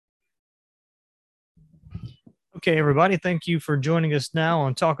Okay, everybody, thank you for joining us now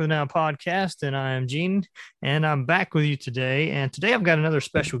on Talk of the Now podcast. And I am Gene, and I'm back with you today. And today I've got another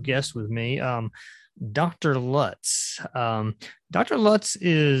special guest with me, Dr. Lutz. Dr. Lutz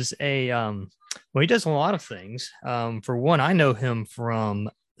is he does a lot of things. For one, I know him from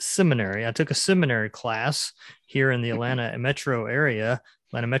seminary. I took a seminary class here in the Atlanta metro area,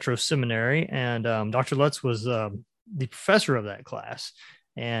 Atlanta Metro Seminary, and Dr. Lutz was the professor of that class.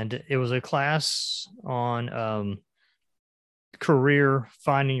 And it was a class on career,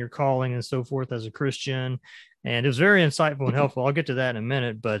 finding your calling, and so forth as a Christian. And it was very insightful and helpful. I'll get to that in a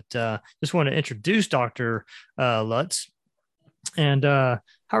minute, but just want to introduce Dr. Lutz. And how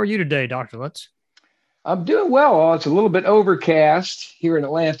are you today, Dr. Lutz? I'm doing well. It's a little bit overcast here in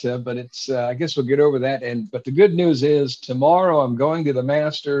Atlanta, but it's I guess we'll get over that. But the good news is tomorrow I'm going to the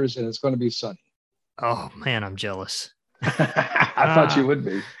Masters and it's going to be sunny. Oh man, I'm jealous. I thought you would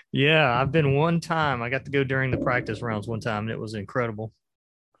be. Yeah, I've been one time. I got to go during the practice rounds one time, and it was incredible.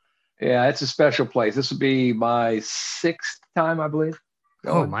 Yeah, it's a special place. This will be my sixth time, I believe.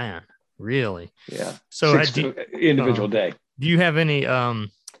 Oh man, really? Yeah. So individual day. Do you have any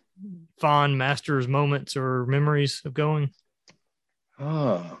fond Masters moments or memories of going?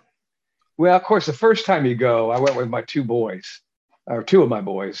 Oh, well, of course, the first time you go, I went with my two of my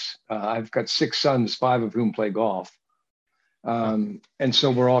boys. I've got six sons, five of whom play golf. And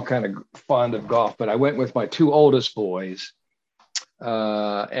so we're all kind of fond of golf, but I went with my two oldest boys,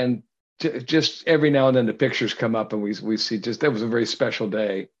 and just every now and then the pictures come up and we see that was a very special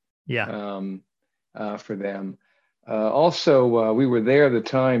day. Yeah. For them. Also, we were there the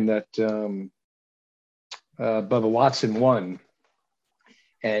time that Bubba Watson won,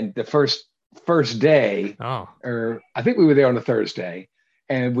 and the first day, or I think we were there on a Thursday,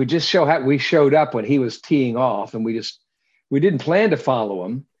 and we showed up when he was teeing off, and we didn't plan to follow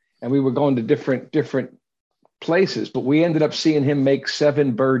him, and we were going to different places, but we ended up seeing him make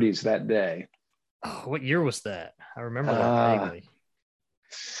 7 birdies that day. Oh, what year was that? I remember that vaguely.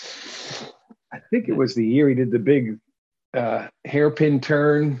 I think it was the year he did the big hairpin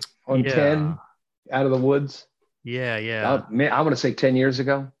turn on 10 out of the woods. Yeah. I want to say 10 years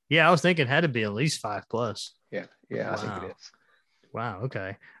ago. Yeah, I was thinking it had to be at least 5+. Yeah, wow. I think it is. Wow.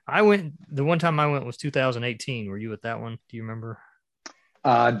 Okay. The one time I went was 2018. Were you at that one? Do you remember?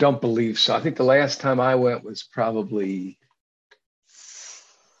 I don't believe so. I think the last time I went was probably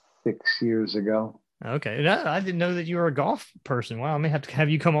 6 years ago. Okay. I didn't know that you were a golf person. Wow. I may have to have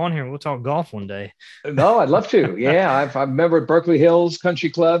you come on here and we'll talk golf one day. No, I'd love to. Yeah. I've member at Berkeley Hills Country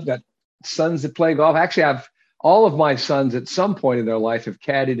Club, got sons that play golf. Actually, all of my sons at some point in their life have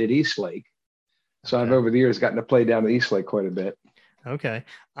caddied at Eastlake. So I've over the years gotten to play down at Eastlake quite a bit. Okay.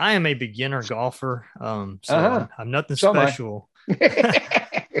 I am a beginner golfer. So I'm nothing special.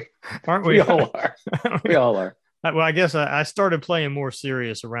 Aren't we? We all are. We all are. Well, I guess I started playing more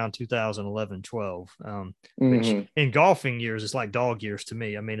serious around 2011, 12. Which in golfing years, it's like dog years to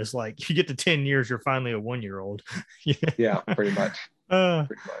me. I mean, it's like you get to 10 years, you're finally a 1-year-old. Yeah, pretty much.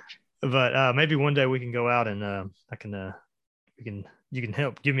 But maybe one day we can go out and you can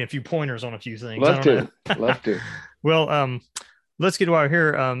help give me a few pointers on a few things. Love to. Well, let's get while we're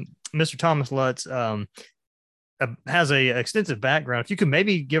here. Mr. Thomas Lutz has a extensive background. If you could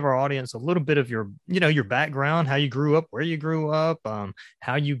maybe give our audience a little bit of your background, how you grew up, where you grew up,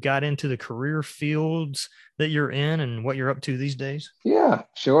 how you got into the career fields that you're in and what you're up to these days. Yeah,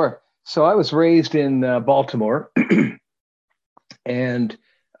 sure. So I was raised in Baltimore and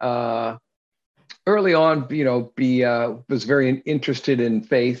early on, was very interested in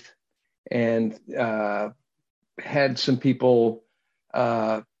faith and had some people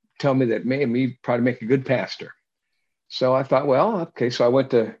tell me that me probably make a good pastor. So I thought, well, okay. So I went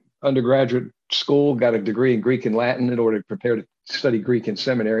to undergraduate school, got a degree in Greek and Latin in order to prepare to study Greek in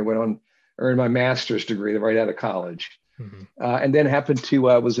seminary, went on, earned my master's degree right out of college. And then happened to,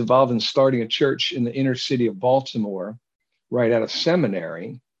 was involved in starting a church in the inner city of Baltimore right out of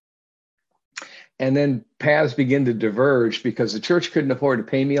seminary. And then paths began to diverge because the church couldn't afford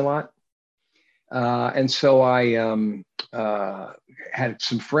to pay me a lot. And so I had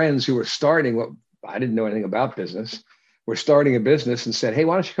some friends who were starting what I didn't know anything about business. We're starting a business and said, hey,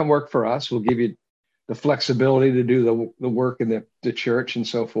 why don't you come work for us? We'll give you the flexibility to do the work in the church and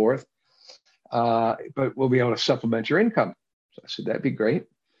so forth. But we'll be able to supplement your income. So I said, that'd be great.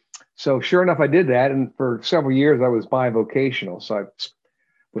 So sure enough, I did that. And for several years, I was bivocational. So I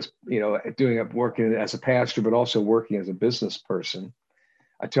was, working as a pastor, but also working as a business person.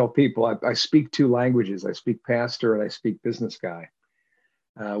 I tell people I speak 2 languages. I speak pastor and I speak business guy,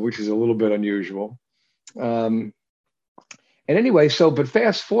 which is a little bit unusual. And anyway, but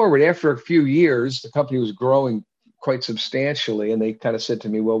fast forward, after a few years, the company was growing quite substantially. And they kind of said to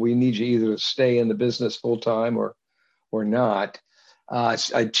me, well, we need you either to stay in the business full time or not. I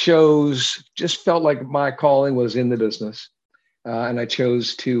just felt like my calling was in the business. And I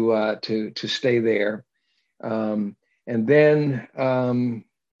chose to stay there. And then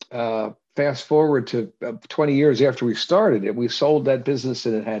fast forward to 20 years after we started it, we sold that business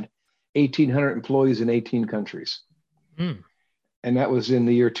and it had 1,800 employees in 18 countries. Mm. And that was in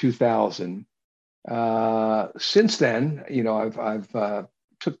the year 2000. Since then, I've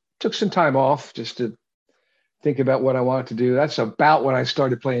took some time off just to think about what I wanted to do. That's about when I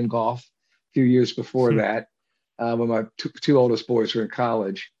started playing golf a few years before that, when my two oldest boys were in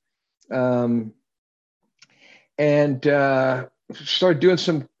college. And started doing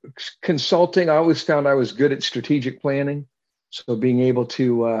some consulting. I always found I was good at strategic planning. So being able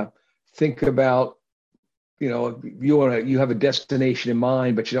to think about, you have a destination in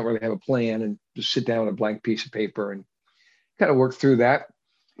mind, but you don't really have a plan, and just sit down with a blank piece of paper and kind of work through that.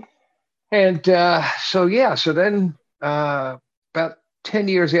 And so then about 10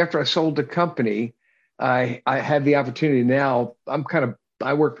 years after I sold the company, I had the opportunity. Now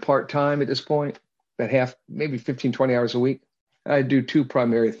I work part-time at this point, about half, maybe 15, 20 hours a week. I do two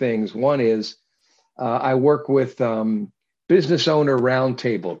primary things. One is I work with business owner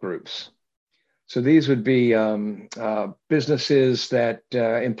roundtable groups. So these would be businesses that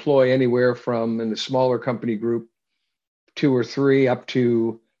employ anywhere from, in the smaller company group, 2 or 3, up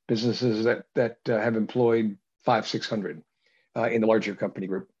to businesses that have employed 500, 600 in the larger company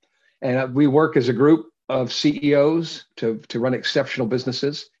group. And we work as a group of CEOs to run exceptional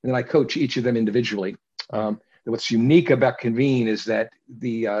businesses. And then I coach each of them individually. What's unique about Convene is that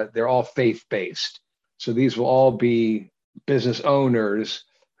they're all faith-based. So these will all be business owners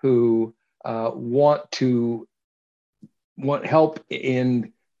who want help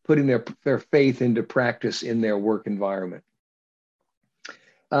in putting their faith into practice in their work environment.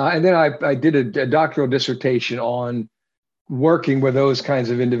 And then I did a doctoral dissertation on working with those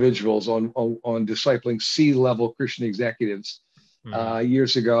kinds of individuals on discipling C-level Christian executives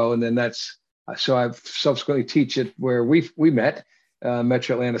years ago. And then so I've subsequently teach it where we met,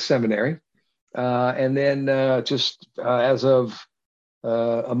 Metro Atlanta Seminary. And then as of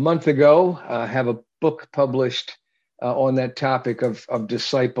a month ago, I have a book published on that topic of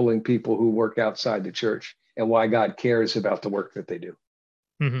discipling people who work outside the church and why God cares about the work that they do.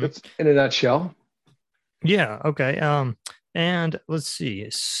 Mm-hmm. That's in a nutshell. Yeah. Okay. And let's see.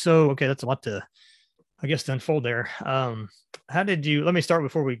 So, okay, that's a lot to unfold there. How did you, let me start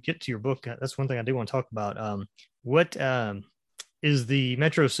before we get to your book. That's one thing I do want to talk about. What is the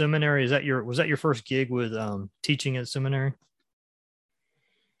Metro Seminary? Was that your first gig with teaching at seminary?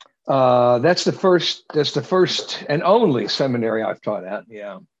 That's the first and only seminary I've taught at.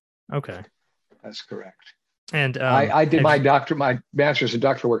 Yeah. Okay. That's correct. And I did my master's and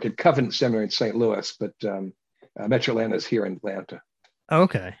doctoral work at Covenant Seminary in St. Louis, but Metro Atlanta is here in Atlanta.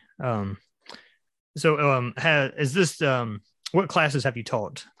 Okay. Is this what classes have you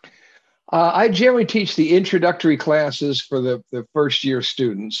taught? I generally teach the introductory classes for the first year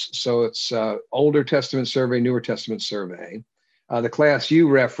students. So it's Older Testament Survey, Newer Testament Survey. The class you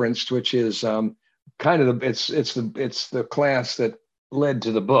referenced, which is kind of it's the class that led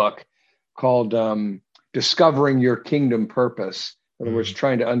to the book, called Discovering Your Kingdom Purpose. In other words,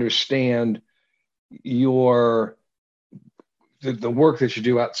 trying to understand the work that you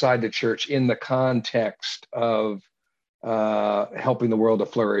do outside the church in the context of helping the world to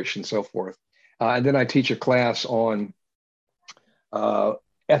flourish and so forth. And then I teach a class on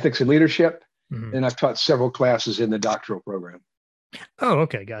ethics and leadership. Mm-hmm. And I've taught several classes in the doctoral program. Oh,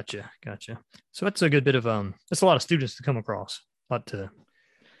 okay. Gotcha. So that's a good bit of, that's a lot of students to come across.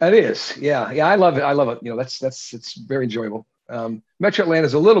 That is. Yeah. I love it. It's very enjoyable. Metro Atlanta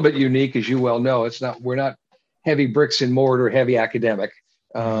is a little bit unique, as you well know. We're not heavy bricks and mortar, heavy academic.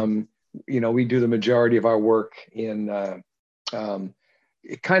 We do the majority of our work in kind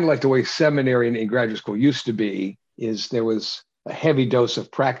of like the way seminary and graduate school used to be, is there was a heavy dose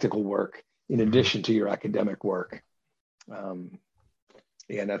of practical work in addition to your academic work.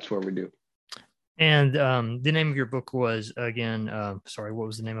 And that's what we do. And the name of your book was, again, sorry, what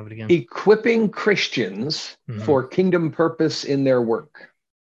was the name of it again? Equipping Christians for Kingdom Purpose in Their Work.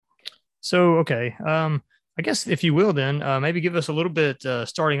 So, okay. I guess if you will, then maybe give us a little bit,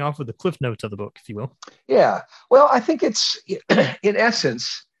 starting off with the cliff notes of the book, if you will. Yeah. Well, I think it's, in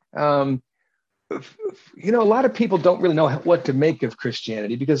essence, a lot of people don't really know what to make of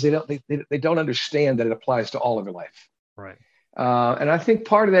Christianity because they don't understand that it applies to all of their life. Right. And I think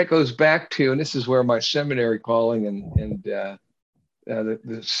part of that goes back to, and this is where my seminary calling and the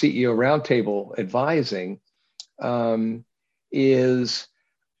CEO roundtable advising is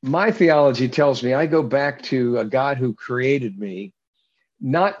my theology tells me I go back to a God who created me,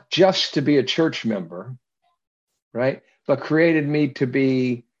 not just to be a church member, right? But created me to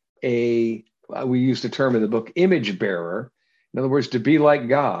be we use the term in the book, image bearer. In other words, to be like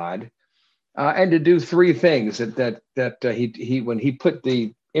God, and to do three things that he when he put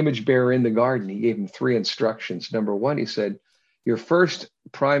the image bearer in the garden, he gave him three instructions. Number one, he said, your first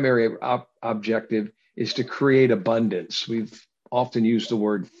primary objective is to create abundance. We've often used the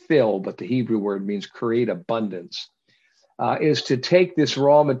word fill, but the Hebrew word means create abundance. Is to take this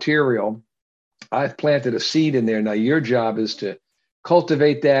raw material. I've planted a seed in there. Now your job is to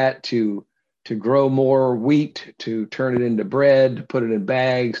cultivate that, to grow more wheat, to turn it into bread, to put it in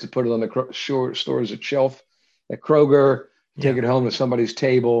bags, to put it on the stores at shelf at Kroger, take it home to somebody's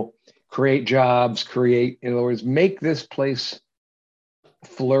table, create jobs, in other words, make this place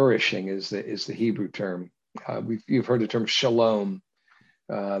flourishing is the Hebrew term. You've heard the term shalom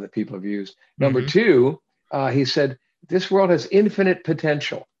that people have used. Number two, he said, this world has infinite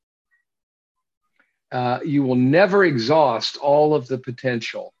potential. You will never exhaust all of the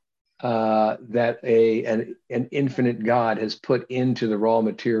potential that an infinite God has put into the raw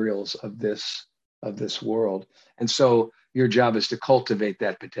materials of this world. And so your job is to cultivate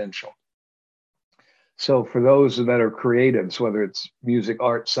that potential. So for those that are creatives, whether it's music,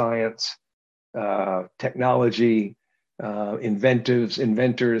 art, science, technology, inventors,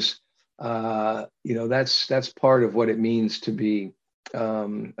 that's part of what it means to be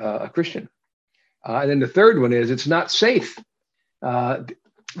a Christian. And then the third one is it's not safe.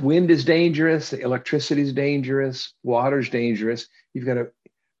 Wind is dangerous, electricity is dangerous, water is dangerous. You've got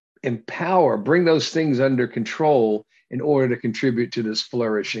to bring those things under control in order to contribute to this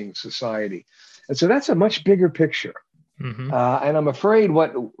flourishing society. And so that's a much bigger picture. And I'm afraid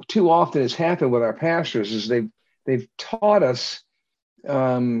what too often has happened with our pastors is they've taught us,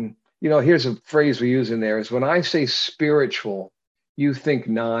 here's a phrase we use in there is when I say spiritual, you think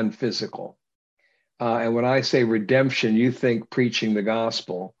non-physical. And when I say redemption, you think preaching the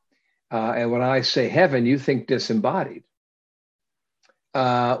gospel. And when I say heaven, you think disembodied.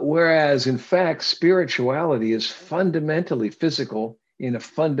 Whereas, in fact, spirituality is fundamentally physical in a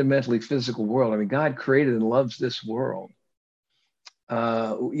fundamentally physical world. I mean, God created and loves this world,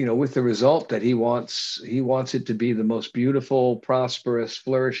 with the result that he wants it to be the most beautiful, prosperous,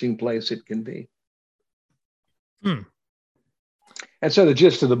 flourishing place it can be. And so the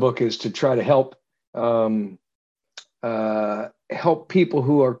gist of the book is to try to help people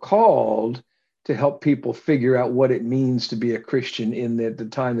who are called to help people figure out what it means to be a Christian in the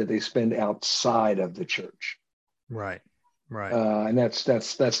time that they spend outside of the church. Right. And that's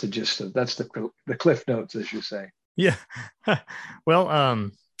the gist of that's the cliff notes, as you say. Yeah. Well,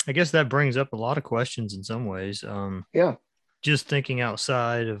 I guess that brings up a lot of questions in some ways. Just thinking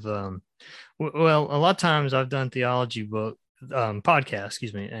outside of, a lot of times I've done theology book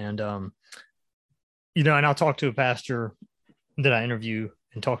podcasts, and and I'll talk to a pastor that I interview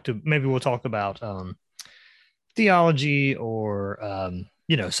and maybe we'll talk about theology or,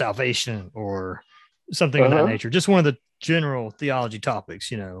 salvation or something of that nature. Just one of the general theology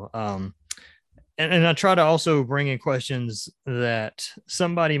topics, and I try to also bring in questions that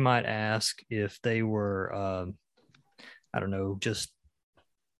somebody might ask if they were, just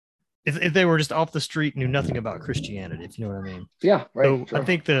if they were just off the street, knew nothing about Christianity, if you know what I mean. Yeah, right. So sure. I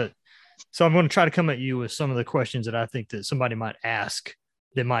think so I'm going to try to come at you with some of the questions that I think that somebody might ask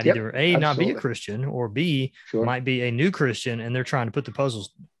that might either A, not be a Christian, or B, might be a new Christian, and they're trying to put the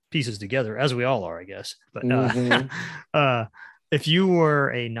pieces together, as we all are, I guess. But if you were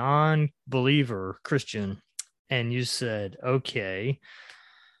a non-believer Christian and you said, okay,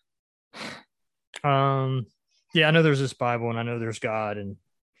 I know there's this Bible and I know there's God and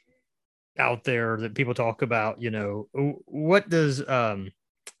out there that people talk about, what does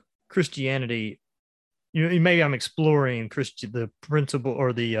Christianity, maybe I'm exploring the principle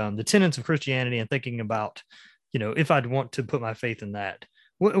or the tenets of Christianity and thinking about, if I'd want to put my faith in that.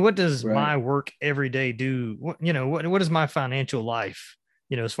 What does my work every day do? What is my financial life?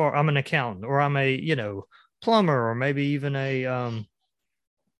 As far I'm an accountant or I'm a, plumber or maybe even a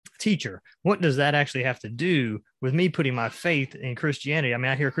teacher. What does that actually have to do with me putting my faith in Christianity? I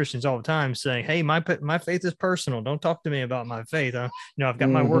mean, I hear Christians all the time saying, hey, my faith is personal. Don't talk to me about my faith. I've got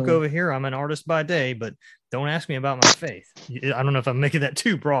my work over here. I'm an artist by day, but don't ask me about my faith. I don't know if I'm making that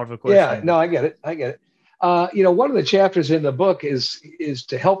too broad of a question. Yeah, no, I get it. One of the chapters in the book is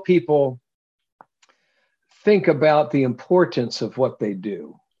to help people think about the importance of what they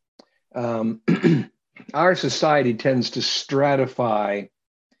do. Our society tends to stratify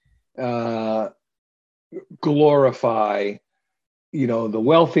glorify, the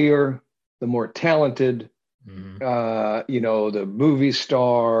wealthier, the more talented, the movie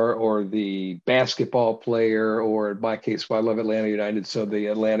star or the basketball player, or in my case, well, I love Atlanta United, so the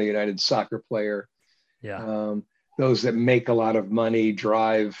Atlanta United soccer player. Yeah. Those that make a lot of money,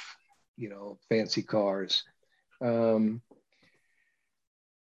 drive, fancy cars. But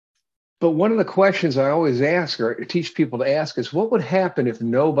one of the questions I always ask or teach people to ask is, what would happen if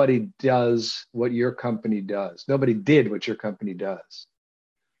nobody does what your company does? Nobody did what your company does.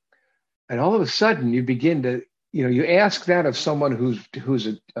 And all of a sudden you begin to, you ask that of someone who's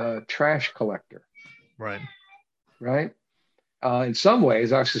a trash collector. Right. Right. In some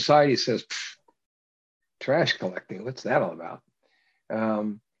ways, our society says, trash collecting, what's that all about?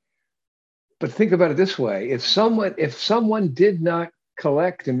 But think about it this way. If someone did not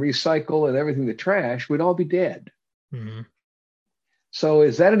collect and recycle and everything the trash, we'd all be dead. Mm-hmm. So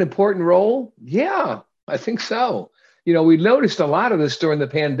is that an important role? Yeah, I think so. We noticed a lot of this during the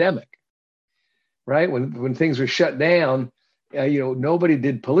pandemic, right? When things were shut down, nobody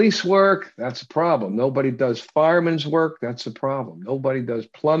did police work. That's a problem. Nobody does fireman's work. That's a problem. Nobody does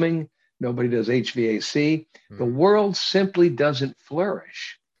plumbing. Nobody does HVAC. Mm-hmm. The world simply doesn't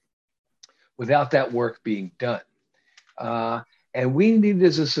flourish without that work being done. And we need,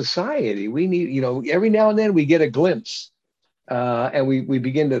 as a society, every now and then we get a glimpse and we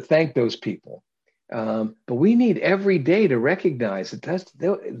begin to thank those people. But we need every day to recognize that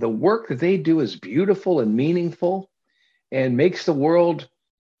the work that they do is beautiful and meaningful and makes the world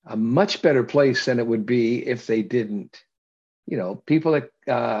a much better place than it would be if they didn't. People that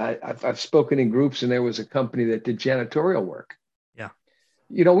I've spoken in groups, and there was a company that did janitorial work. Yeah.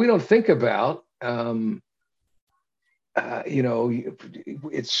 We don't think about,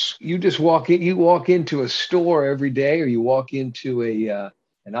 it's, you just walk into a store every day, or you walk into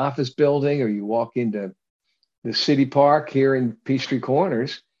an office building, or you walk into the city park here in Peachtree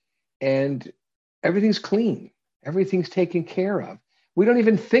Corners, and everything's clean. Everything's taken care of. We don't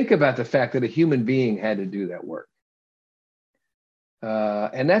even think about the fact that a human being had to do that work.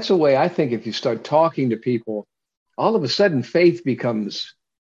 And that's a way, I think, if you start talking to people, all of a sudden faith becomes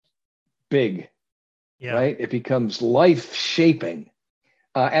big. Yeah. Right? It becomes life shaping,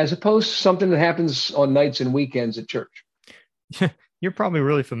 as opposed to something that happens on nights and weekends at church. You're probably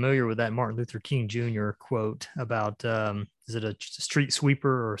really familiar with that Martin Luther King Jr. quote about, is it a street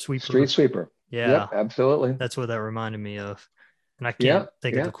sweeper or sweeper? Street sweeper. Yeah, yep, absolutely. That's what that reminded me of. And I can't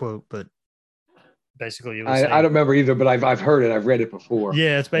think of the quote, but basically it was I don't remember either, but I've heard it. I've read it before.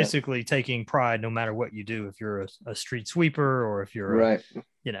 Yeah, it's basically taking pride no matter what you do. If you're a street sweeper, or if you're right.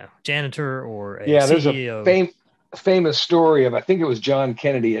 Janitor, or a CEO. There's a famous story of, I think it was John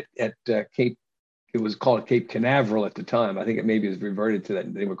Kennedy at Cape. It was called Cape Canaveral at the time. I think it maybe was reverted to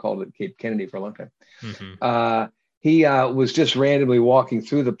that. They were called it Cape Kennedy for a long time. Mm-hmm. He was just randomly walking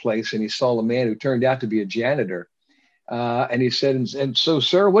through the place, and he saw a man who turned out to be a janitor. And he said, and so,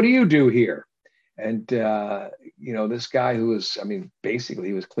 sir, what do you do here? And, this guy who was, basically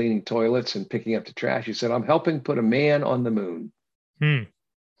he was cleaning toilets and picking up the trash. He said, I'm helping put a man on the moon.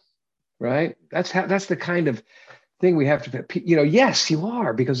 Right? That's the kind of thing we have to, yes, you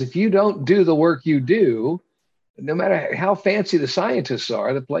are, because if you don't do the work you do, no matter how fancy the scientists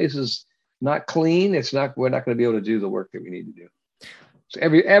are, the place is not clean. We're not going to be able to do the work that we need to do. So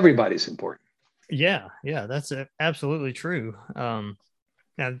everybody's important. Yeah, that's absolutely true. Now,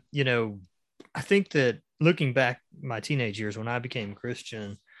 I think that looking back my teenage years when I became a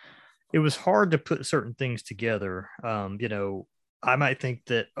Christian, it was hard to put certain things together. I might think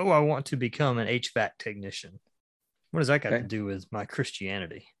that, I want to become an HVAC technician. What does that got to do with my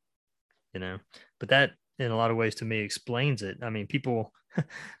Christianity? But that in a lot of ways to me explains it. People,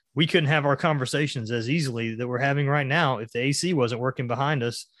 we couldn't have our conversations as easily that we're having right now if the AC wasn't working behind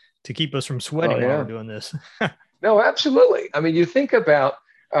us to keep us from sweating while we're doing this. No, absolutely. You think about,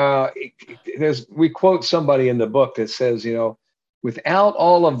 we quote somebody in the book that says, without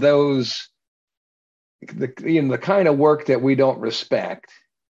all of those, the kind of work that we don't respect,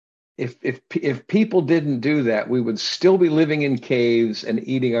 if people didn't do that, we would still be living in caves and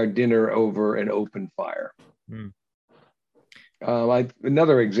eating our dinner over an open fire.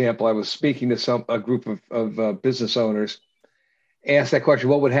 Another example, I was speaking to a group of business owners, asked that question,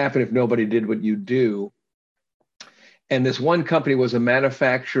 what would happen if nobody did what you do? And this one company was a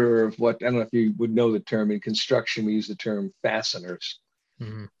manufacturer of what, I don't know if you would know the term, in construction, we use the term fasteners.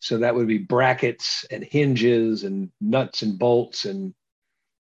 Mm-hmm. So that would be brackets and hinges and nuts and bolts and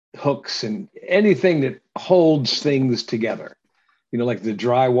hooks and anything that holds things together. Like the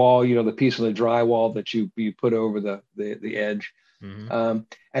drywall, the piece of the drywall that you put over the edge. Mm-hmm.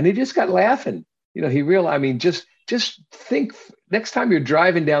 And they just got laughing He realized, I mean, just think next time you're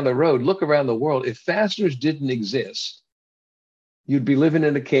driving down the road, look around the world. If fasteners didn't exist, you'd be living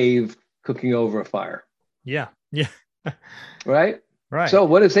in a cave cooking over a fire. Yeah. Yeah. Right? Right. So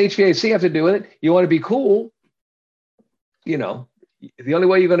what does HVAC have to do with it? You want to be cool. The only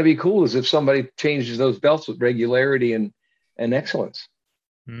way you're going to be cool is if somebody changes those belts with regularity and excellence.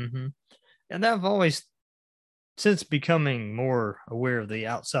 Mm-hmm. And I've always, since becoming more aware of the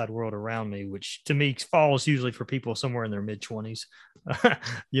outside world around me, which to me falls usually for people somewhere in their mid-20s,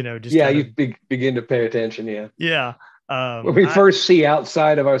 just you begin to pay attention. Yeah. Yeah. When we first see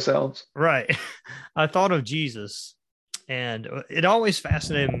outside of ourselves. Right. I thought of Jesus, and it always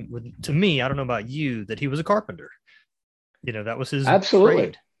fascinated to me. I don't know about you, that he was a carpenter. That was his absolutely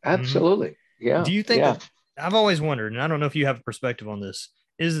trade. Absolutely. Mm-hmm. Yeah. Do you think that, I've always wondered, and I don't know if you have a perspective on this,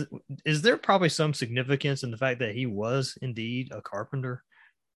 is there probably some significance in the fact that he was indeed a carpenter?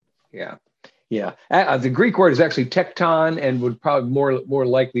 Yeah. The Greek word is actually tekton and would probably more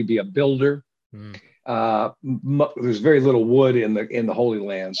likely be a builder. There's very little wood in the Holy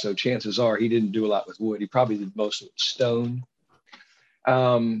Land, so chances are he didn't do a lot with wood. He probably did most of it stone.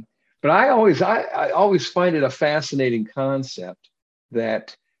 But I always find it a fascinating concept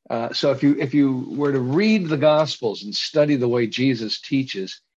that so if you were to read the Gospels and study the way Jesus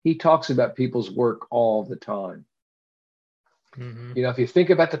teaches, he talks about people's work all the time. Mm-hmm. If you think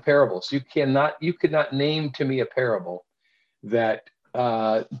about the parables, you could not name to me a parable that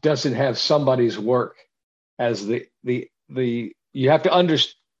doesn't have somebody's work as the you have to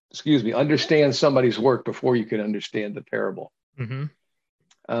understand somebody's work before you can understand the parable. Mm-hmm.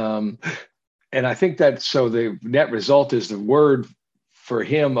 And I think that so the net result is the word for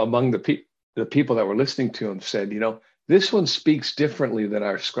him among the people that were listening to him said, this one speaks differently than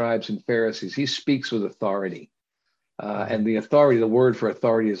our scribes and Pharisees. He speaks with authority. And the word for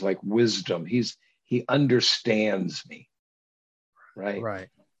authority is like wisdom. He understands me. Right. Right.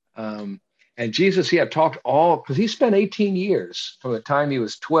 And Jesus, he had talked because he spent 18 years from the time he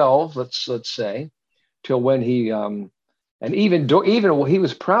was 12, let's say, till when he, and even he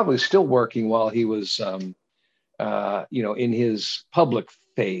was probably still working while he was, in his public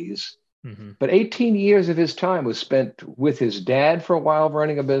phase. Mm-hmm. But 18 years of his time was spent with his dad for a while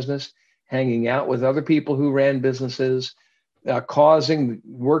running a business, hanging out with other people who ran businesses,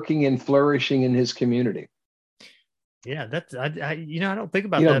 working and flourishing in his community. Yeah, that's I don't think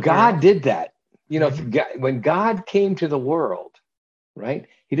about that. God did that. When God came to the world, right?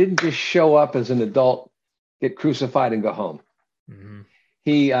 He didn't just show up as an adult, get crucified, and go home. Mm-hmm.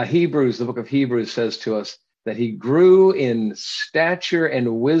 The book of Hebrews says to us that he grew in stature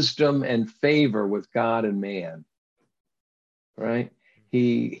and wisdom and favor with God and man. Right?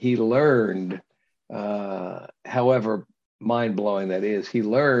 He learned, however mind-blowing that is, he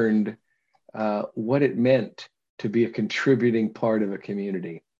learned what it meant to be a contributing part of a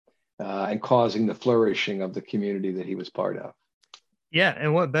community and causing the flourishing of the community that he was part of. Yeah.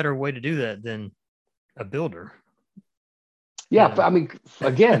 And what better way to do that than a builder? Yeah. I mean,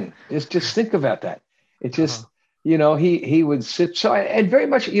 again, just think about that. It's just, he would sit. So, and very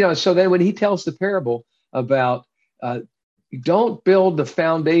much, so then when he tells the parable about don't build the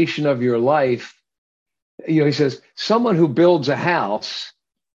foundation of your life, he says, someone who builds a house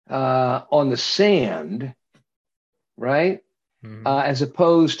on the sand, right? Mm-hmm. As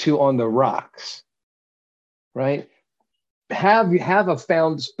opposed to on the rocks, right? Have a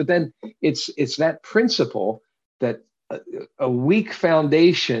but then it's that principle that a weak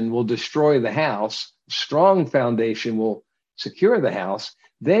foundation will destroy the house, strong foundation will secure the house.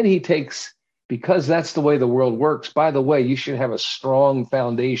 Then he takes, because that's the way the world works. By the way, you should have a strong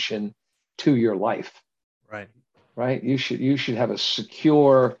foundation to your life. Right? You should have a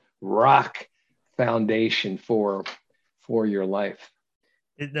secure rock foundation for your life.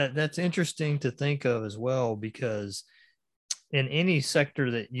 That's interesting to think of as well, because in any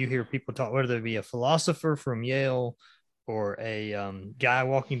sector that you hear people talk, whether it be a philosopher from Yale or a guy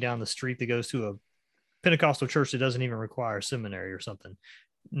walking down the street that goes to a Pentecostal church that doesn't even require a seminary or something,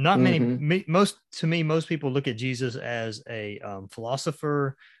 not many, most people look at Jesus as a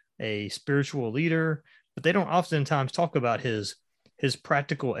philosopher, a spiritual leader, but they don't oftentimes talk about his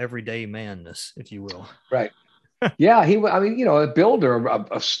practical everyday manness, if you will. Right. Yeah, a builder,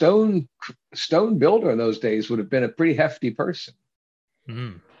 a stone builder in those days would have been a pretty hefty person.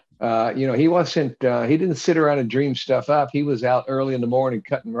 Mm-hmm. He didn't sit around and dream stuff up. He was out early in the morning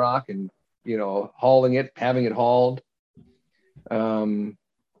cutting rock and, hauling it, having it hauled. Probably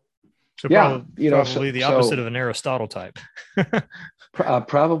the opposite of an Aristotle type.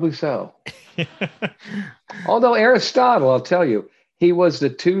 Probably so. Although Aristotle, I'll tell you, he was the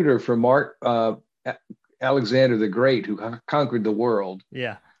tutor for Mark Alexander the Great, who conquered the world.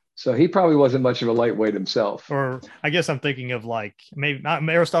 Yeah. So he probably wasn't much of a lightweight himself. Or I guess I'm thinking of like maybe not,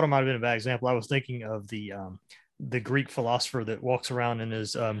 Aristotle might have been a bad example. I was thinking of the Greek philosopher that walks around in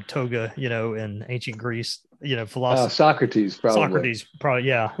his toga, in ancient Greece, philosopher. Socrates, probably. Socrates, probably,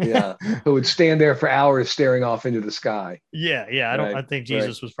 yeah. Yeah, who would stand there for hours staring off into the sky. Yeah, yeah. I think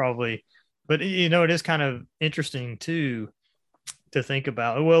Jesus was probably, but it is kind of interesting too to think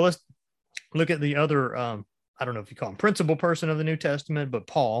about. Well, let's look at the other. I don't know if you call him principal person of the New Testament, but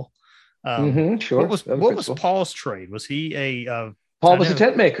Paul. Sure. What was Paul's trade? Was he a Paul was a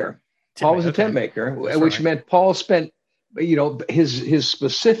tent maker. Paul was a tent maker, which meant Paul spent, his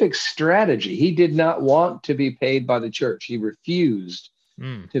specific strategy. He did not want to be paid by the church. He refused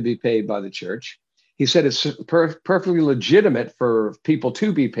to be paid by the church. He said it's perfectly legitimate for people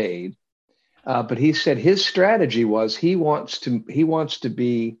to be paid, but he said his strategy was he wants to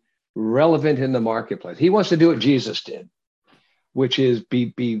be relevant in the marketplace. He wants to do what Jesus did, which is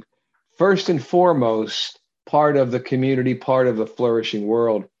be first and foremost part of the community, part of the flourishing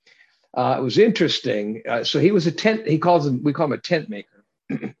world. It was interesting. So he was we call him a tent maker.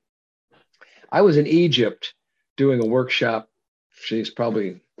 I was in Egypt doing a workshop,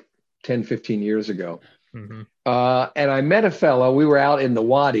 probably 10, 15 years ago. Mm-hmm. And I met a fellow. We were out in the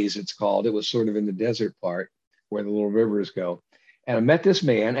wadis, it's called. It was sort of in the desert part where the little rivers go. And I met this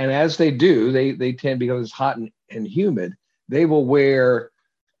man, and as they do, they tend, because it's hot and humid, they will wear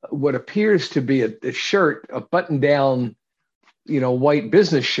what appears to be a shirt, a button-down, white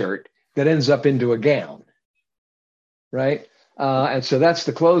business shirt that ends up into a gown, right? And so that's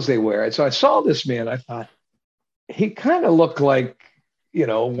the clothes they wear. And so I saw this man. I thought he kind of looked like,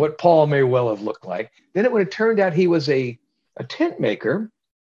 what Paul may well have looked like. Then it would have turned out he was a tent maker.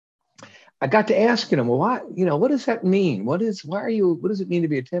 I got to asking him, well, what does that mean? What does it mean to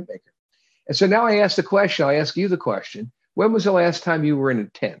be a tent maker? And so now I ask you the question. When was the last time you were in a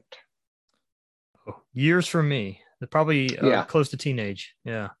tent? Years for me. Probably close to teenage.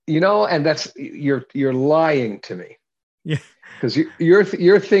 Yeah. And that's, you're lying to me. Yeah. Because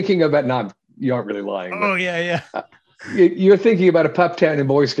you're thinking about, no, you aren't really lying. Oh, yeah. You're thinking about a pup tent and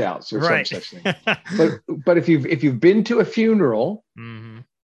Boy Scouts or some such thing. But if you've been to a funeral, mm-hmm.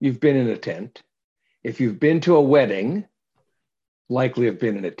 You've been in a tent. If you've been to a wedding, likely have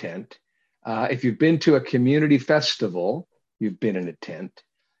been in a tent. If you've been to a community festival, you've been in a tent.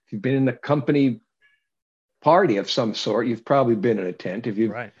 If you've been in a company party of some sort, you've probably been in a tent. If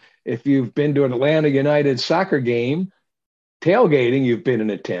you've been to an Atlanta United soccer game, tailgating, you've been in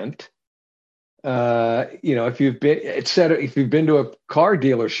a tent. If you've been to a car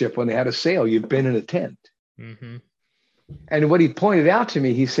dealership when they had a sale, you've been in a tent. Mm-hmm. And what he pointed out to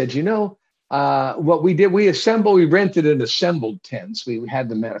me, he said, what we did, we rented and assembled tents. We had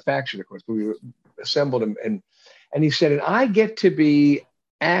them manufactured, of course, but we assembled them. And he said, and I get to be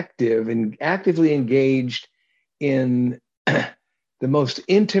active and actively engaged in the most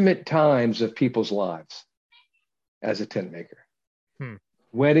intimate times of people's lives as a tent maker.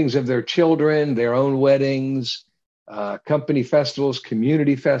 Weddings of their children, their own weddings, company festivals,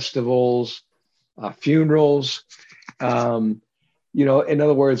 community festivals, funerals. In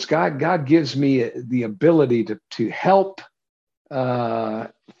other words, God gives me the ability to help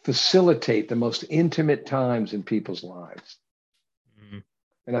facilitate the most intimate times in people's lives. Mm-hmm.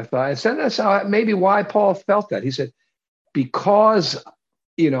 And I thought, that's maybe why Paul felt that. He said, because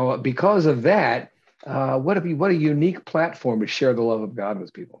of that, what a unique platform to share the love of God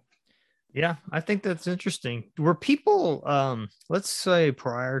with people. Yeah, I think that's interesting. Were people, let's say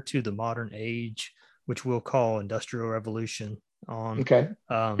prior to the modern age, which we'll call Industrial Revolution on,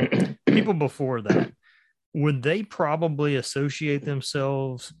 people before that, would they probably associate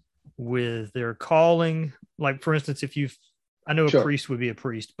themselves with their calling? Like, for instance, I know a priest would be a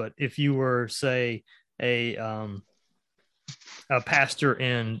priest, but if you were, say, a pastor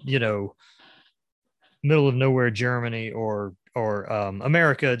in, middle of nowhere Germany or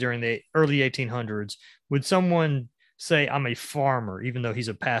America during the early 1800s, would someone say I'm a farmer, even though he's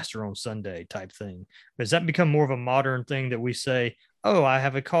a pastor on Sunday type thing? Does that become more of a modern thing that we say, oh, I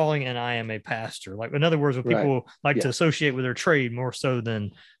have a calling and I am a pastor? Like, in other words, would people to associate with their trade more so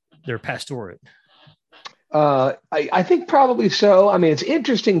than their pastorate? I think probably so. I mean, it's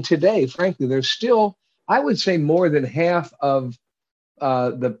interesting today, frankly, there's still, I would say, more than half of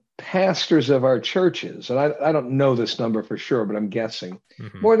the pastors of our churches, and I don't know this number for sure, but I'm guessing,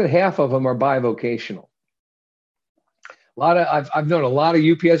 more than half of them are bivocational. I've known a lot of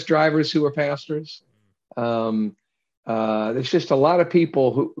UPS drivers who are pastors. There's just a lot of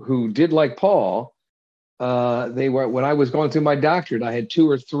people who did like Paul, They were, when I was going through my doctorate, I had two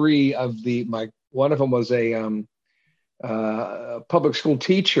or three of one of them was a public school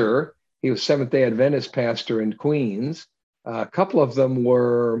teacher. He was Seventh-day Adventist pastor in Queens. A couple of them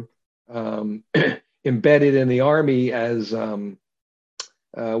were embedded in the Army as what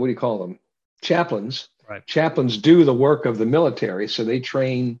do you call them? Chaplains. Right. Chaplains do the work of the military, so they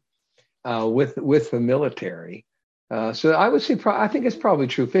train with the military. So I would say, I think it's probably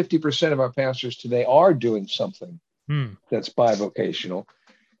true. 50% of our pastors today are doing something that's bivocational.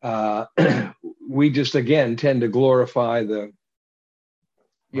 We just, again, tend to glorify the,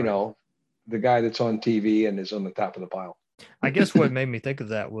 the guy that's on TV and is on the top of the pile. I guess what made me think of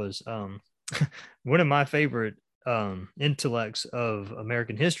that was one of my favorite intellects of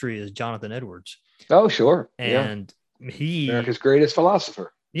American history is Jonathan Edwards. Oh, sure. And he, America's greatest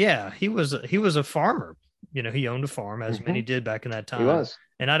philosopher. Yeah, he was a farmer. He owned a farm, as many did back in that time. He was.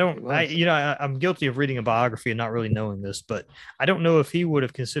 And I'm guilty of reading a biography and not really knowing this, but I don't know if he would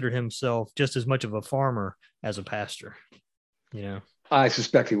have considered himself just as much of a farmer as a pastor. I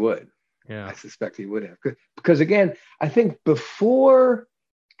suspect he would. Yeah. I suspect he would have. Because again, I think before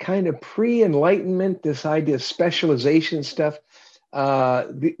kind of pre-enlightenment, this idea of specialization stuff,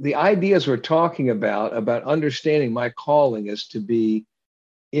 the ideas we're talking about understanding my calling is to be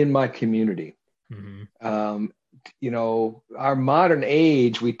in my community. Mm-hmm. Our modern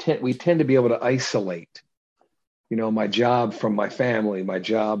age, we tend to be able to isolate, my job from my family, my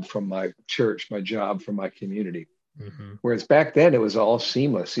job from my church, my job from my community. Mm-hmm. Whereas back then it was all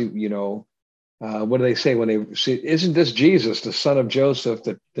seamless. What do they say when they say, isn't this Jesus, the son of Joseph,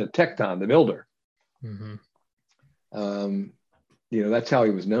 the tecton, the builder? Mm-hmm. That's how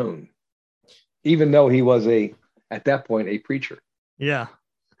he was known, even though he was at that point, a preacher. Yeah.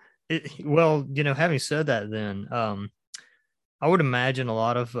 Having said that, then I would imagine a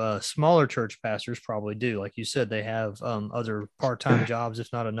lot of smaller church pastors probably do. Like you said, they have other part-time jobs,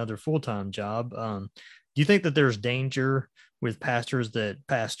 if not another full-time job. Do you think that there's danger with pastors that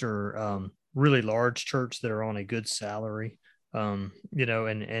pastor really large church that are on a good salary, and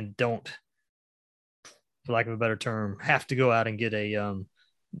don't, for lack of a better term, have to go out and get a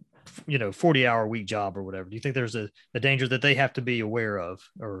 40-hour week job or whatever? Do you think there's a danger that they have to be aware of?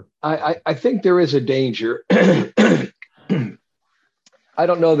 Or I think there is a danger. I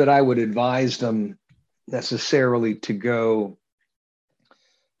don't know that I would advise them necessarily to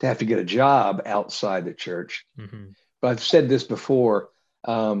have to get a job outside the church. Mm-hmm. But I've said this before.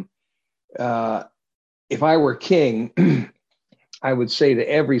 If I were king, I would say to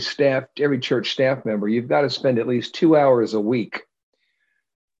every church staff member, you've got to spend at least 2 hours a week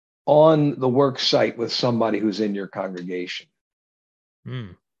on the work site with somebody who's in your congregation.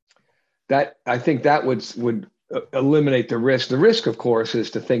 That, I think that would eliminate the risk. The risk, of course,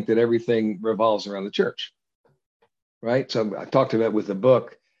 is to think that everything revolves around the church, right? So I talked about with the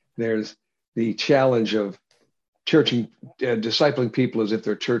book, there's the challenge of discipling people as if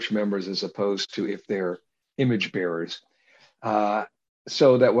they're church members as opposed to if they're image bearers.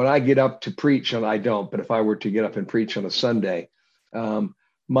 So that when I get up to preach, and I don't, but if I were to get up and preach on a Sunday,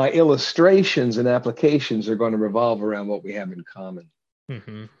 my illustrations and applications are going to revolve around what we have in common.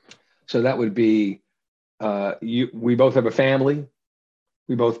 Mm-hmm. So that would be, we both have a family.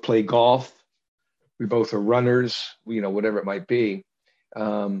 We both play golf. We both are runners, whatever it might be.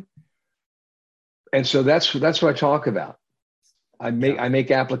 And so that's what I talk about. I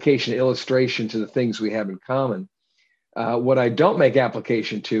make application illustration to the things we have in common. What I don't make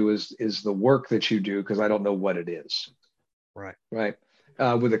application to is the work that you do, because I don't know what it is. Right. Right.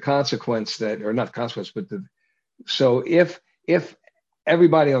 With the consequence that, or not consequence, but so if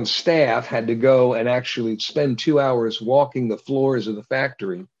everybody on staff had to go and actually spend 2 hours walking the floors of the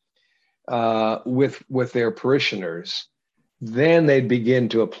factory with their parishioners, then they'd begin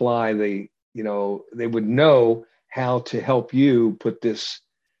to apply they would know how to help you put this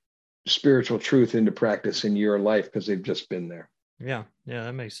spiritual truth into practice in your life, because they've just been there. Yeah,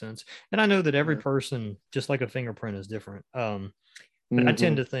 that makes sense. And I know that every person, just like a fingerprint, is different. But I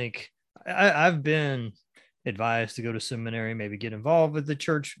tend to think I've been advised to go to seminary, maybe get involved with the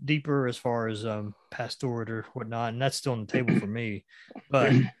church deeper as far as pastorate or whatnot, and that's still on the table for me.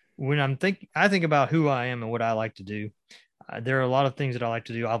 But when I think about who I am and what I like to do. There are a lot of things that I like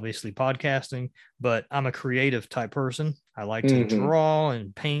to do, obviously podcasting, but I'm a creative type person. I like to draw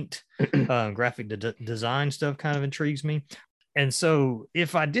and paint. Graphic design stuff kind of intrigues me. And so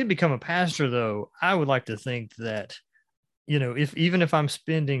if I did become a pastor, though, I would like to think that, even if I'm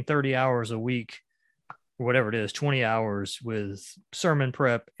spending 30 hours a week, or whatever it is, 20 hours with sermon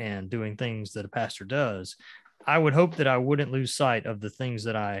prep and doing things that a pastor does, I would hope that I wouldn't lose sight of the things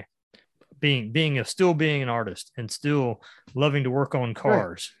that I still being an artist and still loving to work on Right.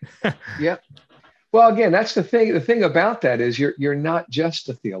 cars. Yeah. Well, again, that's the thing. The thing about that is you're not just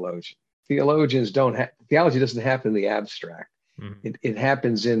a theologian. Theology doesn't happen in the abstract. Mhm. It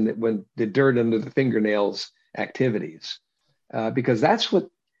happens in when the dirt under the fingernails activities, because that's what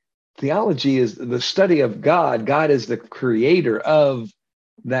theology is: the study of God. God is the creator of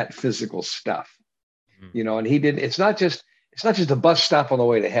that physical stuff, Mhm. and He did. It's not just a bus stop on the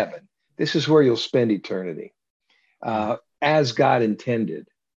way to heaven. This is where you'll spend eternity, as God intended.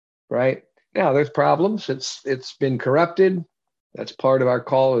 Right now, there's problems. It's been corrupted. That's part of our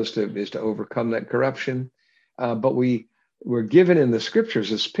call is to overcome that corruption. But we're given in the scriptures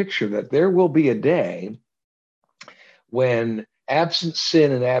this picture that there will be a day when, absent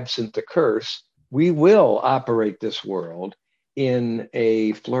sin and absent the curse, we will operate this world in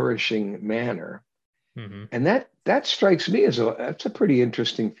a flourishing manner. Mhm. And that strikes me as that's a pretty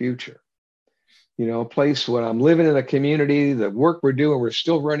interesting future. A place when I'm living in a community, the work we're doing, we're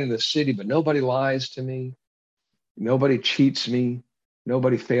still running the city, but nobody lies to me. Nobody cheats me.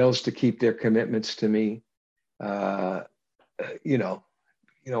 Nobody fails to keep their commitments to me. Uh, you know,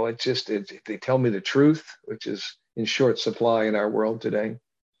 if they tell me the truth, which is in short supply in our world today.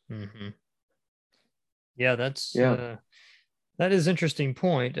 Mhm. Yeah, Yeah, that is interesting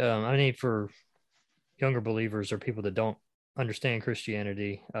point. I mean, for younger believers or people that don't understand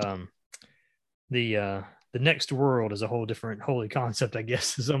Christianity, the next world is a whole different holy concept, I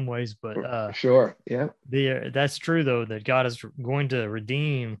guess, in some ways. But for sure. Yeah, that's true though, that God is going to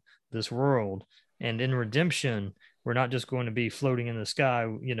redeem this world, and in redemption, we're not just going to be floating in the sky,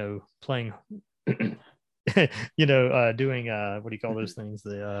 playing, doing what do you call those things?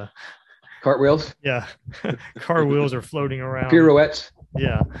 The cartwheels, yeah, car wheels are floating around. pirouettes.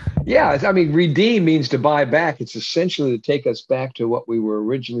 Yeah. Yeah, I mean, redeem means to buy back. It's essentially to take us back to what we were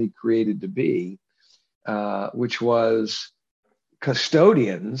originally created to be, which was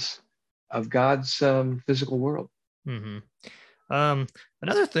custodians of God's physical world. Mm-hmm.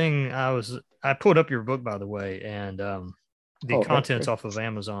 Another thing I pulled up your book, by the way, and the Oh, okay, contents great. off of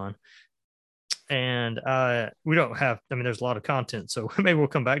Amazon. And we don't have, I mean, there's a lot of content, so maybe we'll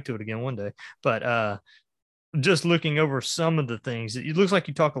come back to it again one day. But just looking over some of the things, it looks like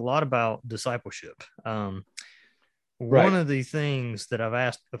you talk a lot about discipleship. One Right. of the things that I've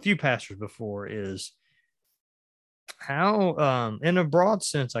asked a few pastors before is how, in a broad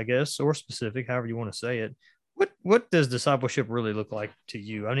sense, I guess, or specific, however you want to say it, what does discipleship really look like to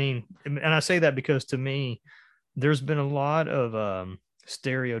you? I mean, and I say that because to me, there's been a lot of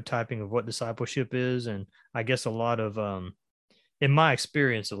stereotyping of what discipleship is, and I guess a lot of, in my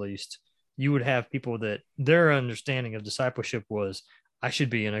experience at least, you would have people that their understanding of discipleship was, I should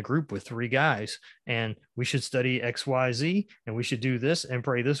be in a group with three guys, and we should study XYZ, and we should do this and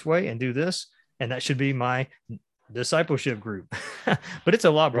pray this way and do this, and that should be my discipleship group. But it's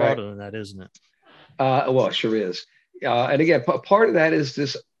a lot Right. broader than that, isn't it? Well, it sure is. And again, part of that is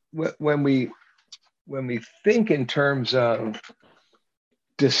this: when we think in terms of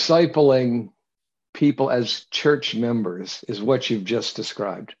discipling people as church members, is what you've just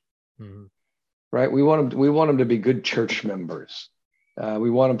described, Mhm. right? We want them to be good church members. We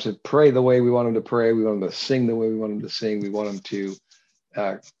want them to pray the way we want them to pray. We want them to sing the way we want them to sing. We want them to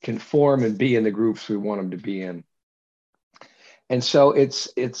conform and be in the groups we want them to be in. And so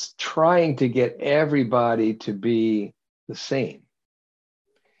it's trying to get everybody to be the same.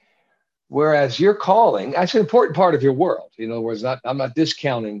 Whereas your calling, that's an important part of your world. In other words, I'm not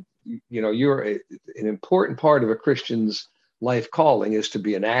discounting, you're an important part of a Christian's life calling is to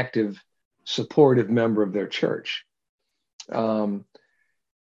be an active, supportive member of their church. But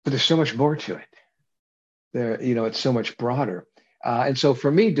there's so much more to it. It's so much broader. And so for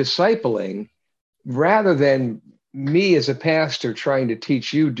me, discipling, rather than me as a pastor trying to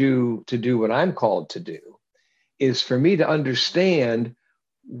teach you to do what I'm called to do, is for me to understand,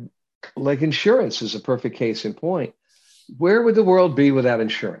 like insurance is a perfect case in point. Where would the world be without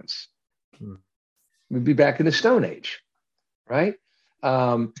insurance? We'd be back in the Stone Age, right?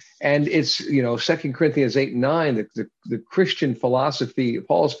 And it's, 2 Corinthians 8 and 9, the Christian philosophy,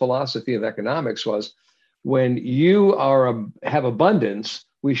 Paul's philosophy of economics was, when you have abundance,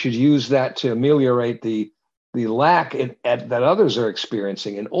 we should use that to ameliorate the lack that others are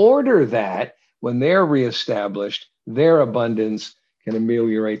experiencing, in order that when they're reestablished, their abundance can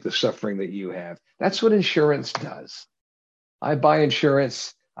ameliorate the suffering that you have. That's what insurance does. I buy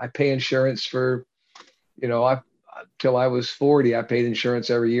insurance. I pay insurance for, till I was 40, I paid insurance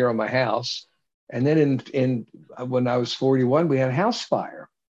every year on my house. And then when I was 41, we had a house fire,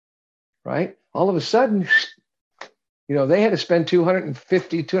 right? All of a sudden, They had to spend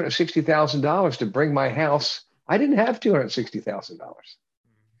 $260,000 to bring my house. I didn't have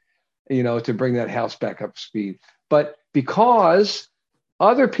 $260,000, to bring that house back up to speed. But because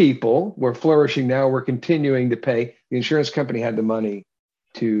other people were flourishing now, we're continuing to pay. The insurance company had the money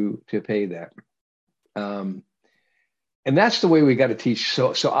to pay that. And that's the way we got to teach.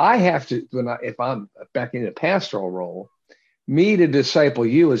 So I have to, if I'm back in a pastoral role, me to disciple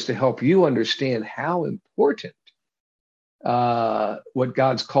you is to help you understand how important what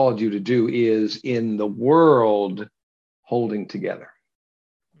God's called you to do is in the world holding together.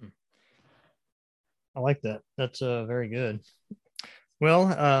 I like that. That's very good.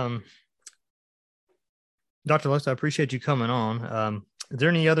 Well, Dr. Lutz, I appreciate you coming on. Is there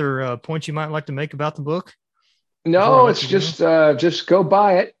any other points you might like to make about the book? No, it's just go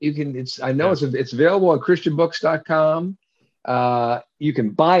buy it. You can. It's available on christianbooks.com. You can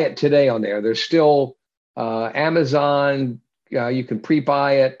buy it today on there. There's still Amazon. You can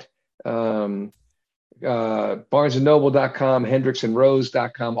pre-buy it. BarnesandNoble.com,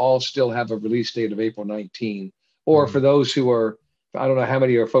 HendricksandRose.com all still have a release date of April 19. Or for those who are, I don't know how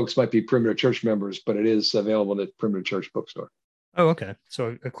many of our folks might be Perimeter Church members, but it is available at Perimeter Church bookstore. Oh, okay.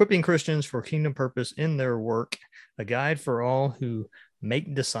 So Equipping Christians for Kingdom Purpose in Their Work, a guide for all who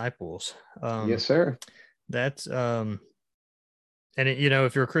make disciples. Yes, sir. That's, and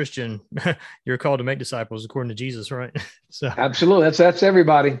if you're a Christian, you're called to make disciples according to Jesus, right? So absolutely. That's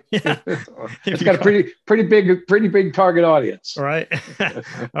everybody. Yeah. It's got a pretty big target audience. All right. All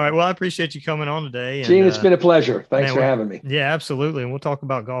right. Well, I appreciate you coming on today. Gene, it's been a pleasure. Thanks for having me. Yeah, absolutely. And we'll talk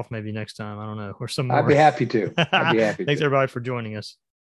about golf maybe next time. I don't know. Or some more. I'd be happy to. Thanks everybody for joining us.